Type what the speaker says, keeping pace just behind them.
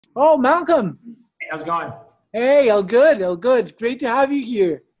Oh, Malcolm. Hey, how's it going? Hey, all good, all good. Great to have you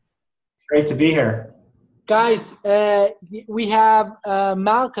here. Great to be here. Guys, we have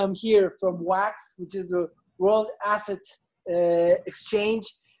Malcolm here from WAX, which is the World Asset Exchange,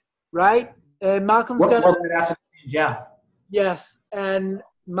 right? Malcolm's gonna, World Wide Asset Exchange, yeah. yes, and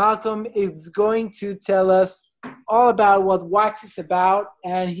Malcolm is going to tell us all about what WAX is about,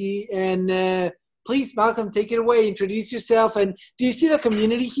 and please, Malcolm, take it away. Introduce yourself, and do you see the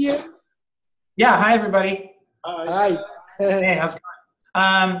community here? Yeah, hi everybody. Hi. Hey, how's it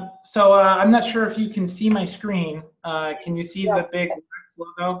going? I'm not sure if you can see my screen. Can you see the big WAX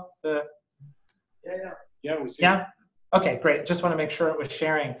logo? Yeah, we see. Yeah? Okay, great. Just want to make sure it was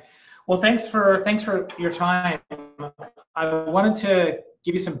sharing. Well, thanks for your time. I wanted to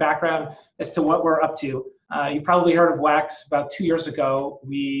give you some background as to what we're up to. You've probably heard of WAX. About 2 years ago,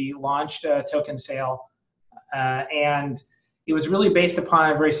 we launched a token sale, and it was really based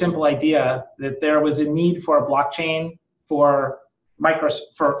upon a very simple idea that there was a need for a blockchain for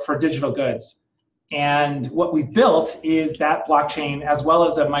digital goods. And what we've built is that blockchain as well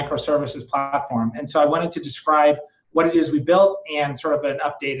as a microservices platform. And so I wanted to describe what it is we built and sort of an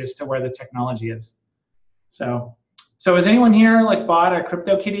update as to where the technology is. So has anyone here like bought a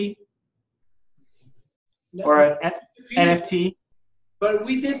CryptoKitty or an NFT? But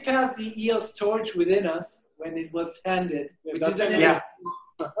we did pass the EOS torch within us when it was handed, which is an yeah.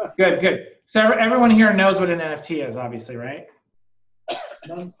 Good. So everyone here knows what an NFT is, obviously, right?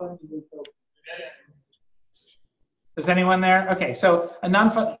 Non-fungible token. Is anyone there? Okay, so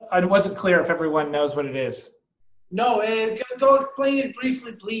I wasn't clear if everyone knows what it is. No, go explain it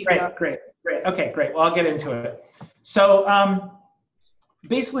briefly, please. Great. Okay, great. Well, I'll get into it. So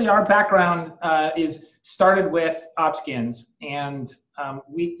basically, our background is started with OpSkins, and let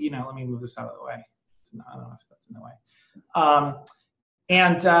me move this out of the way. I don't know if that's in the way.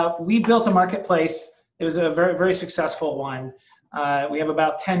 We built a marketplace. It was a very, very successful one. We have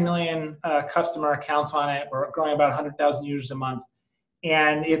about 10 million customer accounts on it. We're growing about 100,000 users a month,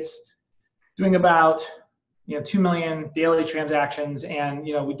 and it's doing about 2 million daily transactions, and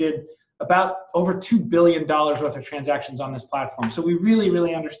we did about over $2 billion worth of transactions on this platform. So we really,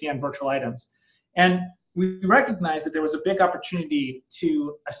 really understand virtual items, and we recognized that there was a big opportunity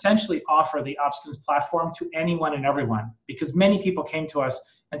to essentially offer the OpSkins platform to anyone and everyone, because many people came to us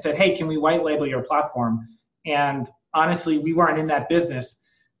and said, "Hey, can we white label your platform?" And honestly, we weren't in that business.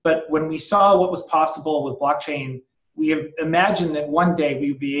 But when we saw what was possible with blockchain, we have imagined that one day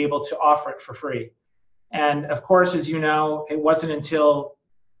we would be able to offer it for free. And of course, as you know, it wasn't until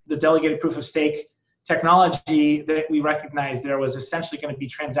the delegated proof of stake technology that we recognized there was essentially going to be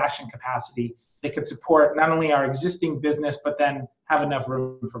transaction capacity that could support not only our existing business, but then have enough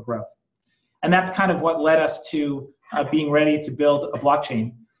room for growth. And that's kind of what led us to being ready to build a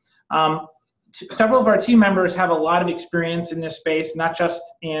blockchain. Several of our team members have a lot of experience in this space, not just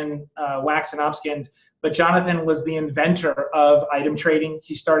in WAX and OpSkins, but Jonathan was the inventor of item trading.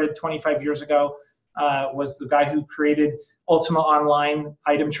 He started 25 years ago, was the guy who created Ultima Online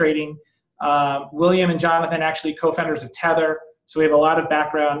item trading. William and Jonathan actually co-founders of Tether, so we have a lot of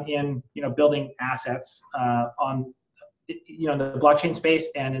background in building assets on the blockchain space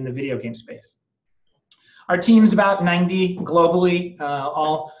and in the video game space. Our team's about 90 globally,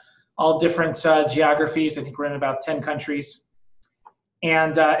 all different geographies. I think we're in about 10 countries.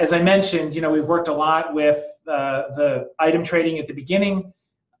 And as I mentioned, we've worked a lot with the item trading at the beginning,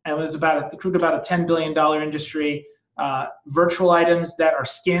 and it was about a $10 billion industry. Virtual items that are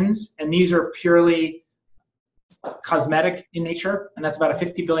skins, and these are purely cosmetic in nature, and that's about a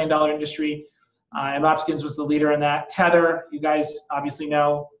 $50 billion industry. And OpSkins was the leader in that. Tether, you guys obviously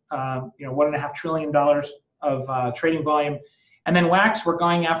know, $1.5 trillion of trading volume. And then WAX, we're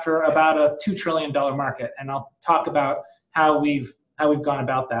going after about a $2 trillion market, and I'll talk about how we've gone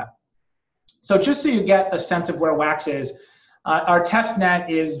about that. So just so you get a sense of where WAX is, our testnet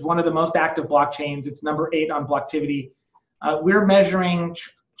is one of the most active blockchains. It's number 8 on Blocktivity. We're measuring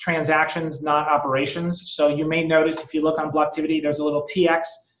transactions, not operations. So you may notice if you look on Blocktivity, there's a little TX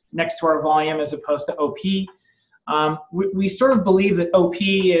next to our volume as opposed to OP. We sort of believe that OP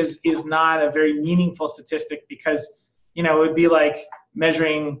is not a very meaningful statistic because it would be like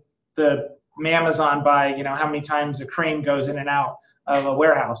measuring the Amazon by how many times a crane goes in and out of a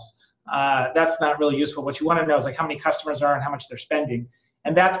warehouse. That's not really useful. What you want to know is like how many customers are and how much they're spending.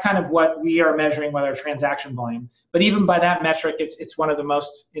 And that's kind of what we are measuring with our transaction volume. But even by that metric, it's one of the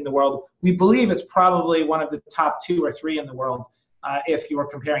most in the world. We believe it's probably one of the top 2 or 3 in the world if you were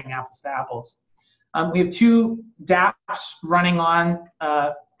comparing apples to apples. We have 2 dApps running on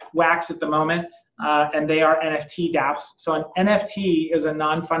WAX at the moment. and they are NFT dApps. So an NFT is a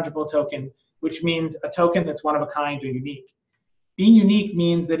non-fungible token, which means a token that's one of a kind or unique. Being unique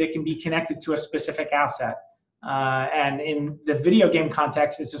means that it can be connected to a specific asset. And in the video game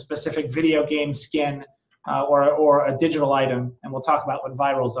context, it's a specific video game skin or a digital item. And we'll talk about what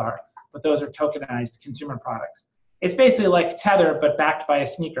virals are, but those are tokenized consumer products. It's basically like Tether, but backed by a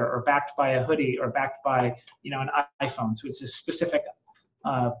sneaker or backed by a hoodie or backed by an iPhone. So it's a specific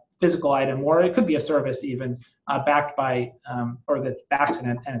physical item, or it could be a service even backed by, or that backs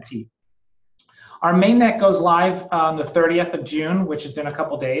an NFT. Our mainnet goes live on the 30th of June, which is in a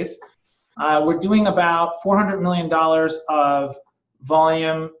couple days. We're doing about $400 million of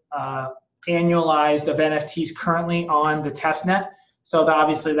volume annualized of NFTs currently on the testnet. So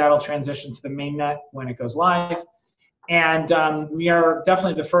obviously that'll transition to the mainnet when it goes live. And we are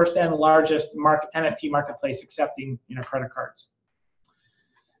definitely the first and largest NFT marketplace accepting credit cards.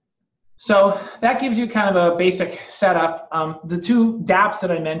 So that gives you kind of a basic setup. The two dApps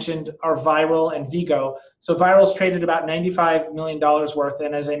that I mentioned are Viral and Vigo. So Viral's traded about $95 million worth,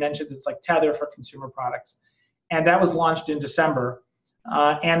 and as I mentioned, it's like Tether for consumer products. And that was launched in December.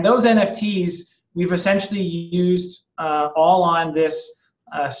 And those NFTs, we've essentially used all on this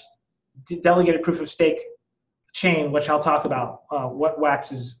delegated proof of stake chain, which I'll talk about what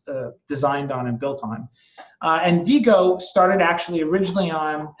Wax is designed on and built on. And Vigo started actually originally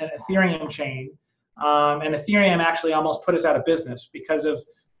on an Ethereum chain, and Ethereum actually almost put us out of business because of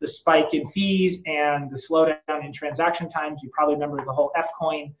the spike in fees and the slowdown in transaction times. You probably remember the whole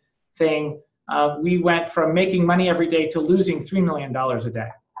F-coin thing. We went from making money every day to losing $3 million a day.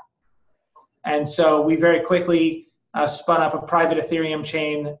 And so we very quickly spun up a private Ethereum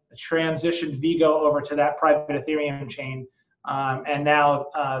chain, transitioned Vigo over to that private Ethereum chain, and now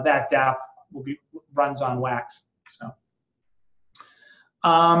that dApp runs on Wax. So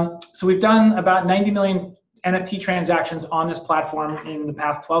we've done about 90 million NFT transactions on this platform in the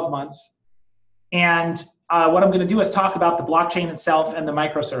past 12 months. And what I'm going to do is talk about the blockchain itself and the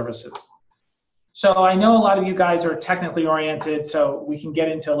microservices. So I know a lot of you guys are technically oriented, so we can get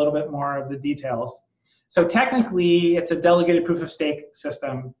into a little bit more of the details. So technically, it's a delegated proof of stake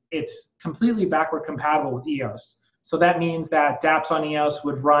system. It's completely backward compatible with EOS. So that means that dApps on EOS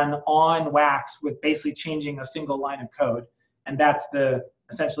would run on Wax with basically changing a single line of code. And that's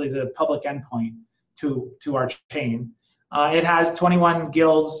essentially the public endpoint to our chain. It has 21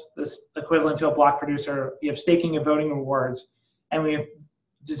 guilds, this equivalent to a block producer. You have staking and voting rewards. And we've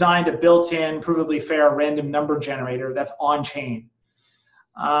designed a built-in, provably fair random number generator that's on-chain.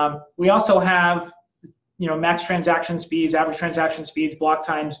 We also have max transaction speeds, average transaction speeds, block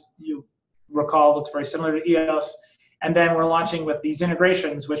times, you recall, looks very similar to EOS. And then we're launching with these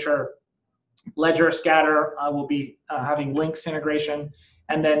integrations, which are Ledger, Scatter, will be having Links integration,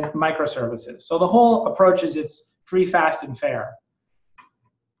 and then microservices. So the whole approach is it's free, fast, and fair.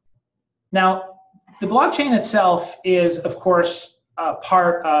 Now, the blockchain itself is, of course,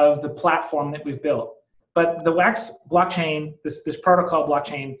 part of the platform that we've built. But the Wax blockchain, this protocol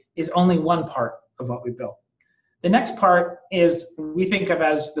blockchain, is only one part of what we built. The next part is we think of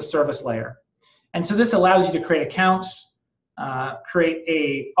as the service layer. And so this allows you to create accounts, create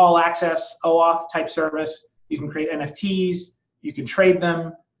a all access OAuth type service. You can create NFTs, you can trade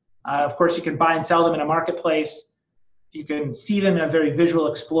them. Of course, you can buy and sell them in a marketplace. You can see them in a very visual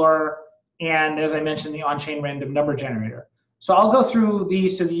explorer. And as I mentioned, the on-chain random number generator. So I'll go through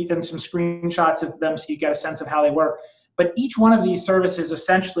these and some screenshots of them so you get a sense of how they work. But each one of these services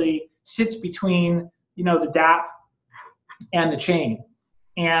essentially sits between the dApp and the chain.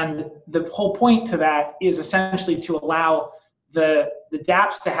 And the whole point to that is essentially to allow the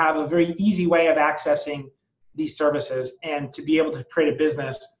dApps to have a very easy way of accessing these services and to be able to create a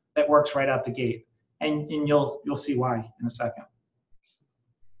business that works right out the gate. And you'll see why in a second.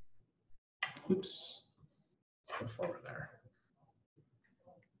 Oops. Let's go forward there.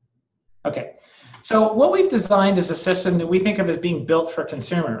 Okay, so what we've designed is a system that we think of as being built for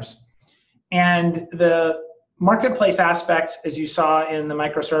consumers. And the marketplace aspect, as you saw in the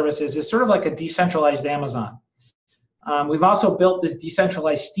microservices, is sort of like a decentralized Amazon. We've also built this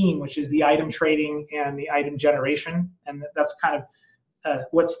decentralized Steam, which is the item trading and the item generation. And that's kind of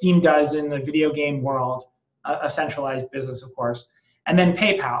what Steam does in the video game world, a centralized business, of course. And then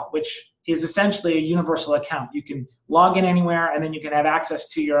PayPal, which is essentially a universal account. You can log in anywhere, and then you can have access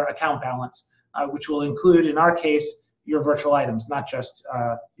to your account balance, which will include, in our case, your virtual items, not just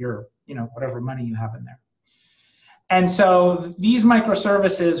your, whatever money you have in there. And so these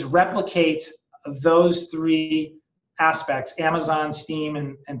microservices replicate those three aspects, Amazon, Steam,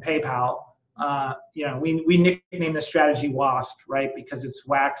 and PayPal, we nickname the strategy WASP, right? Because it's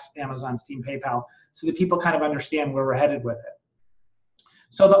Wax, Amazon, Steam, PayPal, so that people kind of understand where we're headed with it.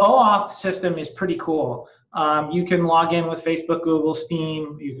 So the OAuth system is pretty cool. You can log in with Facebook, Google,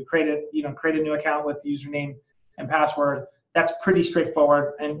 Steam. You can create a new account with username and password. That's pretty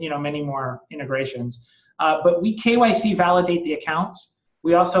straightforward, and many more integrations. But we KYC validate the accounts.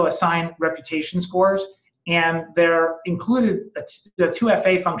 We also assign reputation scores, and they're included. The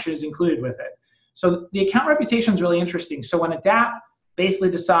 2FA function is included with it. So the account reputation is really interesting. So when a DApp basically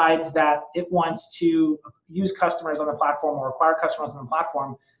decides that it wants to use customers on the platform or acquire customers on the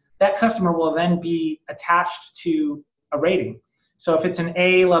platform, that customer will then be attached to a rating. So if it's an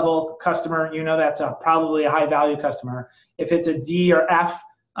A level customer, that's probably a high value customer. If it's a D or F,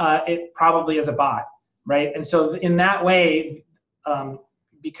 it probably is a bot, right? And so in that way,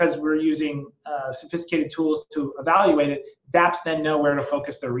 because we're using sophisticated tools to evaluate it, dApps then know where to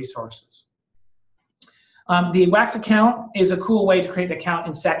focus their resources. The Wax account is a cool way to create an account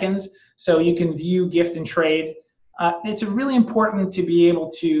in seconds, so you can view, gift, and trade. It's really important to be able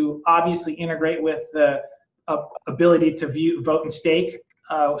to obviously integrate with the ability to view, vote, and stake.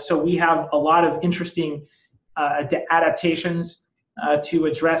 So we have a lot of interesting adaptations to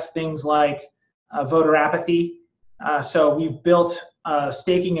address things like voter apathy. So we've built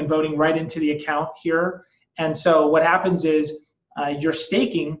staking and voting right into the account here. And so what happens is your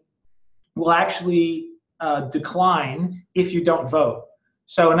staking will actually decline if you don't vote.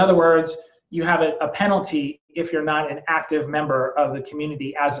 So in other words, you have a penalty if you're not an active member of the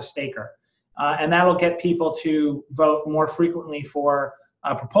community as a staker. And that'll get people to vote more frequently for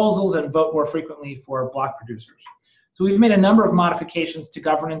proposals and vote more frequently for block producers. So we've made a number of modifications to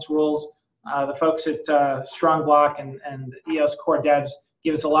governance rules. The folks at Strong Block and EOS core devs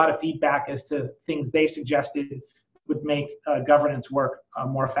give us a lot of feedback as to things they suggested would make governance work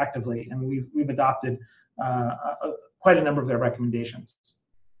more effectively, and we've adopted quite a number of their recommendations.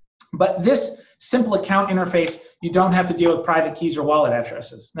 But this simple account interface, you don't have to deal with private keys or wallet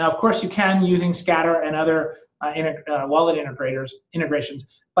addresses. Now, of course, you can using Scatter and other wallet integrations,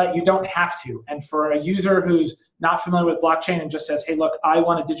 but you don't have to. And for a user who's not familiar with blockchain and just says, hey, look, I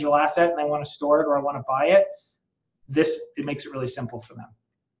want a digital asset and I want to store it or I want to buy it, it makes it really simple for them.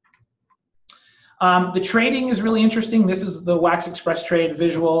 The trading is really interesting. This is the Wax Express trade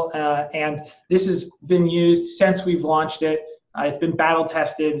visual, and this has been used since we've launched it. It's been battle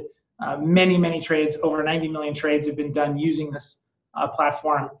tested. Many trades, over 90 million trades have been done using this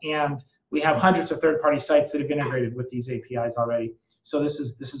platform, and we have hundreds of third-party sites that have integrated with these APIs already. So this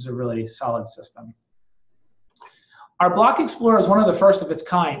is a really solid system. Our Block Explorer is one of the first of its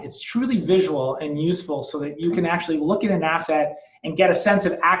kind. It's truly visual and useful so that you can actually look at an asset and get a sense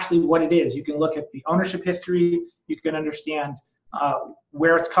of actually what it is. You can look at the ownership history. You can understand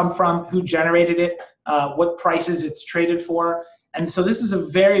where it's come from, who generated it, what prices it's traded for. And so this is a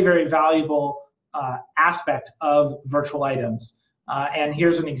very valuable aspect of virtual items. And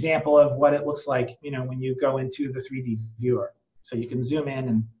here's an example of what it looks like, when you go into the 3D viewer. So you can zoom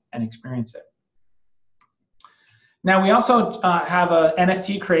in and experience it. Now we also have an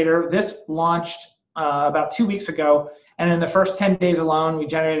NFT creator. This launched about 2 weeks ago, and in the first 10 days alone, we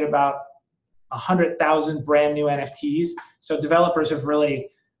generated about 100,000 brand new NFTs. So developers have really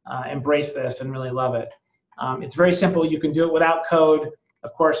embraced this and really love it. It's very simple. You can do it without code.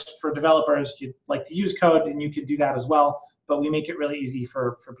 Of course, for developers, you'd like to use code, and you can do that as well. But we make it really easy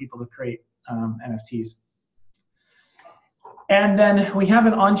for people to create NFTs. And then we have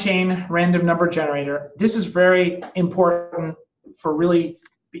an on-chain random number generator. This is very important for really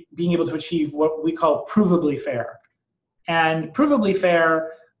being able to achieve what we call provably fair. And provably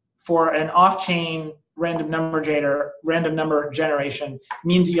fair for an off-chain random number generation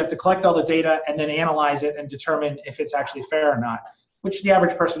means you have to collect all the data and then analyze it and determine if it's actually fair or not, which the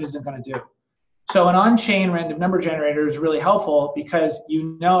average person isn't going to do. So an on-chain random number generator is really helpful because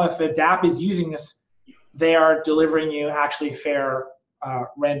if a dApp is using this, they are delivering you actually fair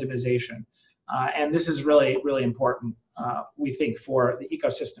randomization. And this is really important, we think, for the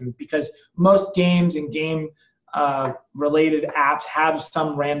ecosystem, because most games and game related apps have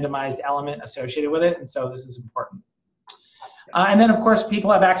some randomized element associated with it, and so this is important. And then, of course, people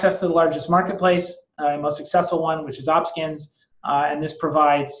have access to the largest marketplace, most successful one, which is Opskins, and this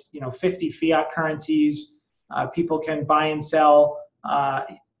provides 50 fiat currencies. People can buy and sell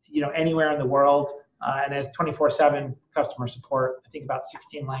anywhere in the world, and has 24/7 customer support. I think about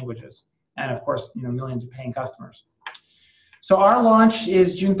 16 languages, and of course, millions of paying customers. So our launch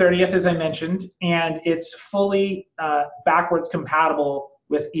is June 30th, as I mentioned, and it's fully backwards compatible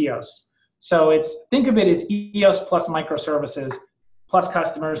with EOS. So think of it as EOS plus microservices, plus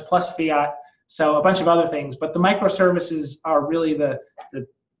customers, plus fiat. So a bunch of other things, but the microservices are really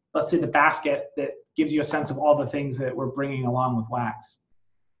let's say the basket that gives you a sense of all the things that we're bringing along with Wax.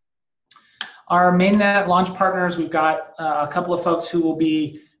 Our mainnet launch partners, we've got a couple of folks who will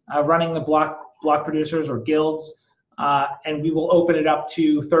be running the block producers or guilds, and we will open it up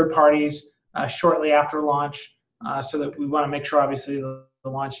to third parties shortly after launch, so that we want to make sure obviously the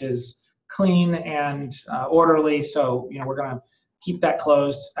launch is clean and orderly. So we're going to keep that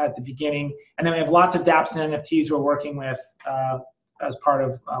closed at the beginning, and then we have lots of dApps and NFTs we're working with as part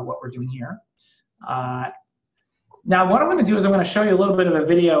of what we're doing here. Now what I'm going to do is I'm going to show you a little bit of a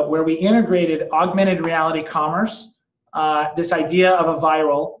video where we integrated augmented reality commerce, this idea of a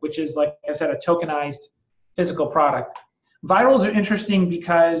viral, which is, like I said, a tokenized physical product. Virals are interesting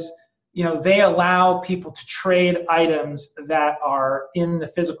because they allow people to trade items that are in the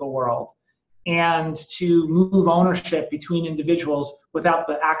physical world and to move ownership between individuals without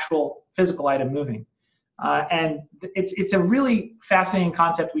the actual physical item moving. And it's a really fascinating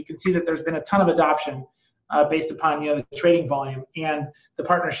concept. We can see that there's been a ton of adoption based upon the trading volume and the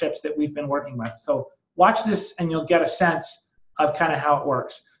partnerships that we've been working with. So watch this and you'll get a sense of kind of how it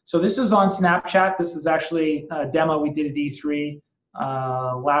works. So this is on Snapchat. This is actually a demo we did at E3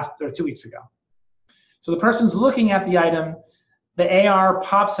 2 weeks ago. So the person's looking at the item, the AR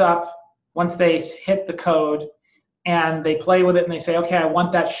pops up once they hit the code, and they play with it and they say, okay, I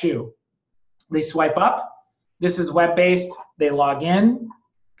want that shoe. They swipe up. This is web-based. They log in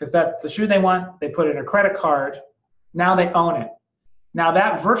because that's the shoe they want. They put in a credit card. Now they own it. Now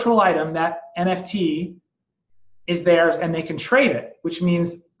that virtual item, that NFT, is theirs, and they can trade it, which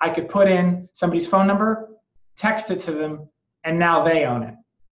means I could put in somebody's phone number, text it to them, and now they own it.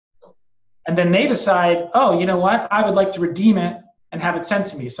 And then they decide, oh, you know what? I would like to redeem it and have it sent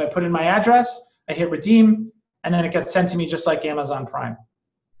to me. So I put in my address, I hit redeem, and then it gets sent to me just like Amazon Prime.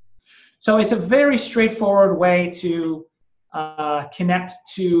 So it's a very straightforward way to connect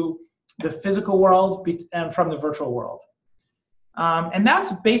to the physical world and from the virtual world. And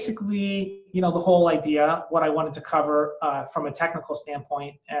that's basically, the whole idea, what I wanted to cover from a technical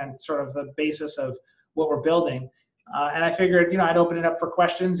standpoint and sort of the basis of what we're building. And I figured, I'd open it up for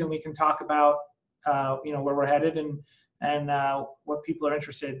questions and we can talk about, where we're headed and what people are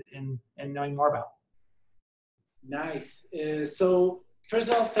interested in knowing more about. Nice. So first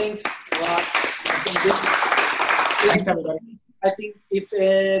of all, thanks a lot. Thanks, everybody. I think if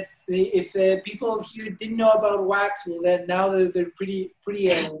people here didn't know about Wax, well, then now they're pretty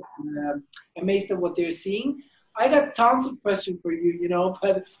amazed at what they're seeing. I got tons of questions for you,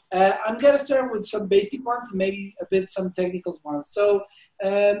 but I'm gonna start with some basic ones and maybe some technical ones. So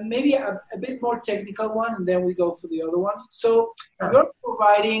maybe a bit more technical one, and then we go for the other one. So you're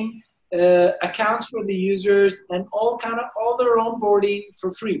providing accounts for the users and all their onboarding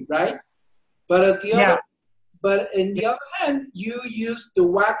for free, right? But in the other hand, you use the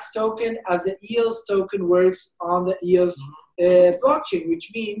Wax token as the EOS token works on the EOS blockchain, which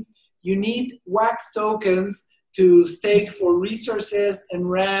means you need Wax tokens to stake for resources and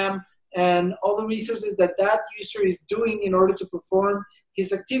RAM and all the resources that user is doing in order to perform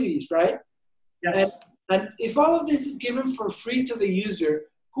his activities, right? Yes. And if all of this is given for free to the user,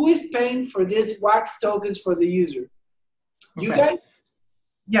 who is paying for these Wax tokens for the user? You guys?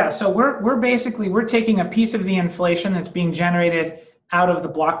 Yeah, so we're taking a piece of the inflation that's being generated out of the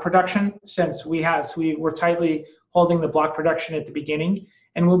block production, since we're tightly holding the block production at the beginning,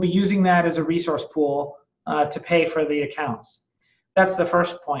 and we'll be using that as a resource pool to pay for the accounts. That's the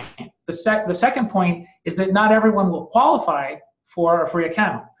first point. The second point is that not everyone will qualify for a free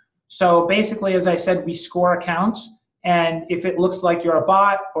account. So basically, as I said, we score accounts, and if it looks like you're a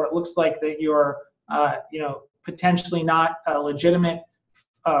bot or it looks like that you're potentially not a legitimate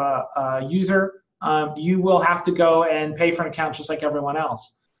user, you will have to go and pay for an account just like everyone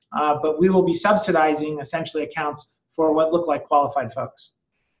else. But we will be subsidizing essentially accounts for what look like qualified folks.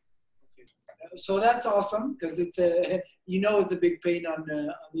 So that's awesome, because it's a big pain on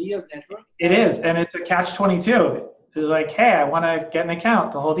the EOS network. It is, and it's a catch-22. They're like, hey, I want to get an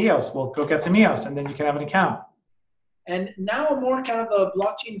account to hold EOS. Well, go get some EOS, and then you can have an account. And now a more kind of a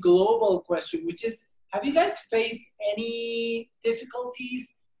blockchain global question, which is, have you guys faced any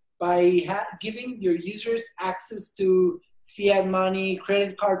difficulties by giving your users access to fiat money,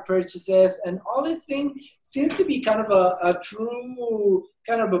 credit card purchases, and all this thing seems to be kind of a true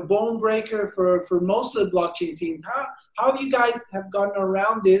kind of a bone breaker for most of the blockchain scenes. How have you guys gotten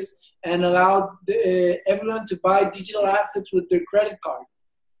around this and allowed everyone to buy digital assets with their credit card?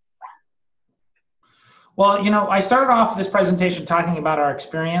 Well, I started off this presentation talking about our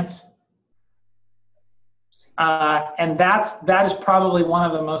experience. And that is probably one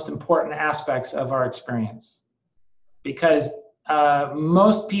of the most important aspects of our experience, because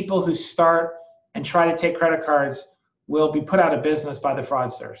most people who start and try to take credit cards will be put out of business by the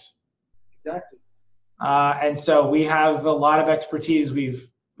fraudsters. Exactly. And so we have a lot of expertise we've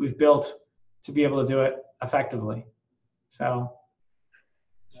built to be able to do it effectively. So,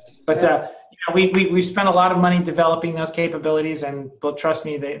 but we spent a lot of money developing those capabilities, but trust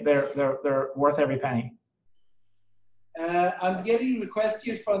me, they're worth every penny. I'm getting requests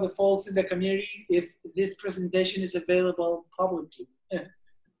here from the folks in the community if this presentation is available publicly.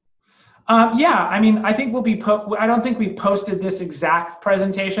 Yeah, I mean, I think I don't think we've posted this exact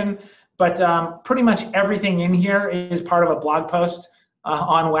presentation, but pretty much everything in here is part of a blog post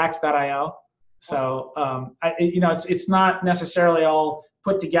on wax.io. So, it's not necessarily all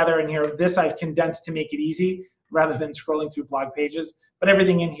put together in here. This I've condensed to make it easy rather than scrolling through blog pages, but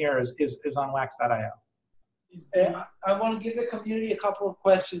everything in here is on wax.io. I want to give the community a couple of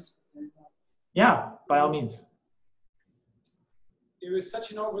questions. Yeah, by all means. There is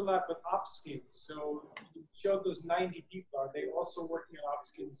such an overlap with OpSkins. So you showed those 90 people. Are they also working on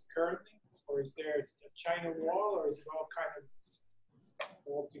OpSkins currently? Or is there a China wall, or is it all kind of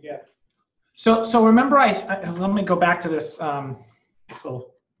all together? So remember, let me go back to this. This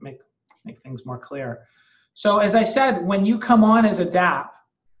will make things more clear. So as I said, when you come on as a DApp,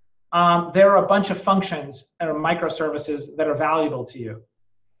 there are a bunch of functions that are microservices that are valuable to you.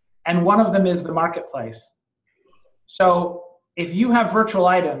 And one of them is the marketplace. So if you have virtual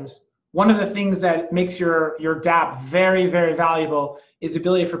items, one of the things that makes your DApp very, very valuable is the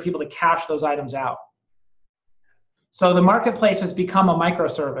ability for people to cash those items out. So the marketplace has become a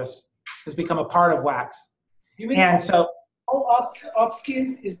microservice, has become a part of Wax. And so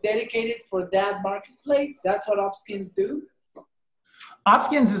OpSkins is dedicated for that marketplace? That's what OpSkins do?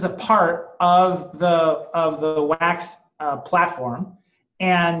 OpSkins is a part of the Wax platform,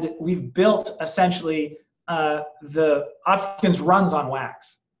 and we've built essentially the OpSkins runs on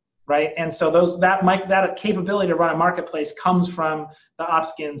Wax, right? And so that capability to run a marketplace comes from the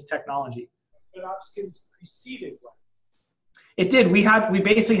OpSkins technology. But OpSkins preceded Wax. It did. We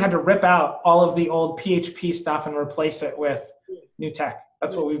basically had to rip out all of the old PHP stuff and replace it with new tech.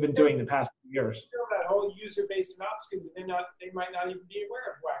 That's what we've been doing the past few years. That whole user base in OpSkins, and they might not even be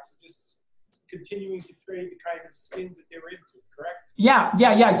aware of Wax. They're just continuing to trade the kind of skins that they were into, correct?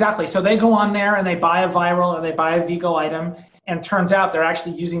 Yeah, exactly. So they go on there and they buy a viral or they buy a Vigo item, and turns out they're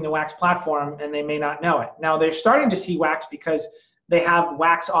actually using the Wax platform and they may not know it. Now they're starting to see Wax because they have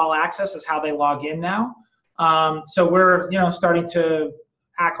Wax All Access is how they log in now. So we're starting to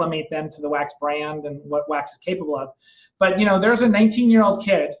acclimate them to the Wax brand and what Wax is capable of. But there's a 19-year-old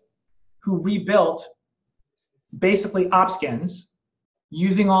kid who rebuilt basically OpSkins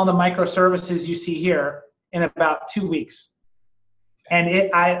using all the microservices you see here in about 2 weeks.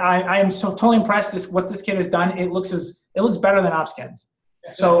 And I am so totally impressed what this kid has done. It looks better than OpSkins.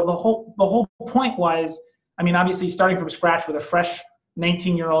 So the whole point was, I mean, obviously starting from scratch with a fresh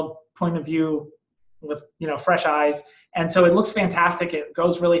 19-year-old point of view with fresh eyes, and so it looks fantastic. It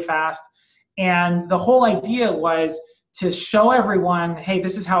goes really fast, and the whole idea was to show everyone, hey,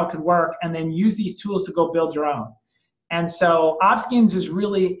 this is how it could work, and then use these tools to go build your own. And so OpSkins is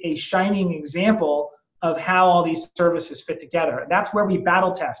really a shining example of how all these services fit together. That's where we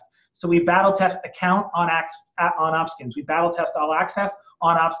battle test. So we battle test account on OpSkins. We battle test all access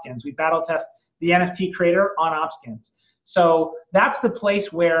on OpSkins. We battle test the NFT creator on OpSkins. So that's the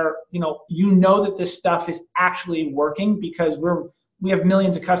place where that this stuff is actually working, because we have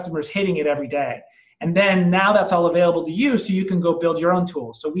millions of customers hitting it every day. And then now that's all available to you, so you can go build your own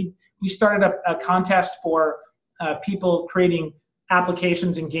tools. So we started a contest for people creating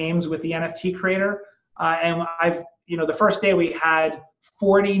applications and games with the NFT creator, and the first day we had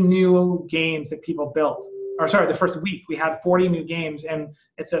 40 new games that people built. Or sorry, the first week we had 40 new games, and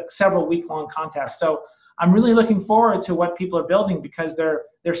it's a several week-long contest. So I'm really looking forward to what people are building, because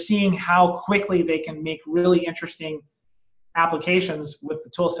they're seeing how quickly they can make really interesting applications with the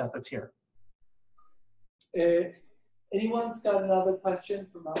tool set that's here. Anyone's got another question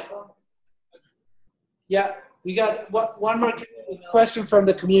for Malcolm? Yeah, we got one more question from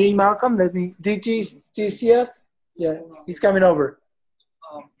the community, Malcolm. Do you see us? Yeah, he's coming over.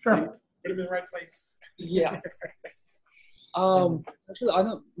 Sure. Put him in the right place. Yeah. Actually, I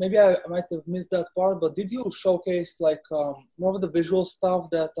don't. Maybe I might have missed that part. But did you showcase more of the visual stuff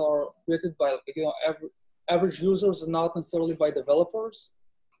that are created by average users and not necessarily by developers?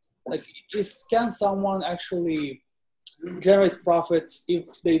 Can someone actually generate profits if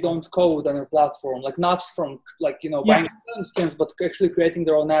they don't code on your platform? Not from buying skins, but actually creating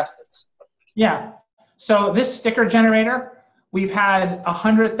their own assets. Yeah. So this sticker generator, we've had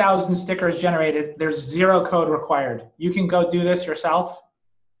 100,000 stickers generated. There's 0 code required. You can go do this yourself.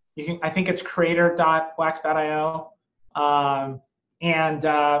 You can, I think it's creator.wax.io.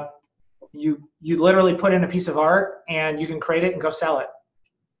 You literally put in a piece of art and you can create it and go sell it.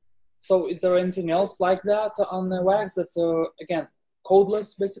 So is there anything else like that on the Wax that, again,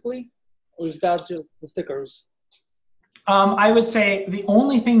 codeless basically? Or is that just the stickers? I would say the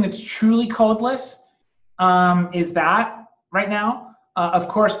only thing that's truly codeless is that right now. Of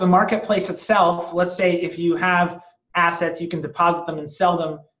course, the marketplace itself, let's say if you have assets, you can deposit them and sell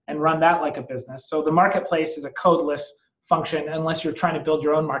them and run that like a business. So the marketplace is a codeless function. Unless you're trying to build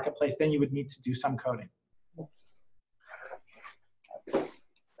your own marketplace, then you would need to do some coding.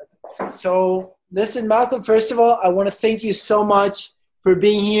 So listen, Malcolm, first of all, I want to thank you so much for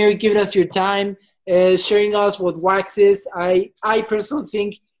being here, giving us your time, sharing us what Wax is. I personally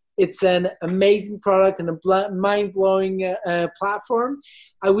think it's an amazing product and a mind-blowing platform.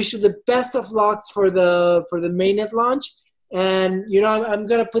 I wish you the best of lucks for the mainnet launch. And, you know, I'm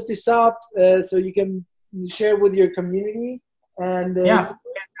going to put this up so you can share with your community. And yeah,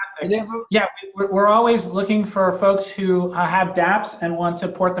 fantastic. Yeah, we're always looking for folks who have dApps and want to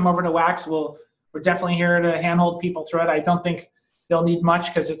port them over to Wax. We're definitely here to handhold people through it. I don't think they'll need much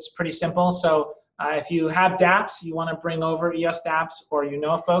because it's pretty simple. So if you have dApps, you want to bring over EOS dApps, or you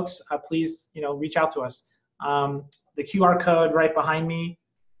know folks, please reach out to us. The QR code right behind me,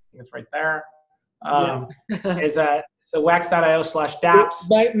 I think it's right there. Is so wax.io/dApps.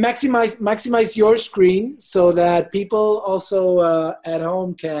 Maximize your screen so that people also at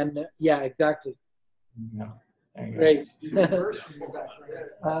home can, yeah, exactly. Yeah. Great.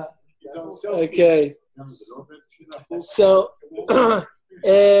 Okay. So,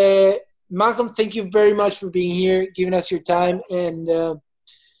 Malcolm, thank you very much for being here, giving us your time, and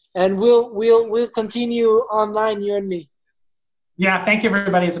we'll continue online, you and me. Yeah, thank you,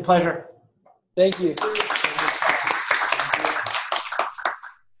 everybody. It's a pleasure. Thank you.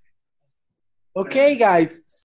 Okay, guys.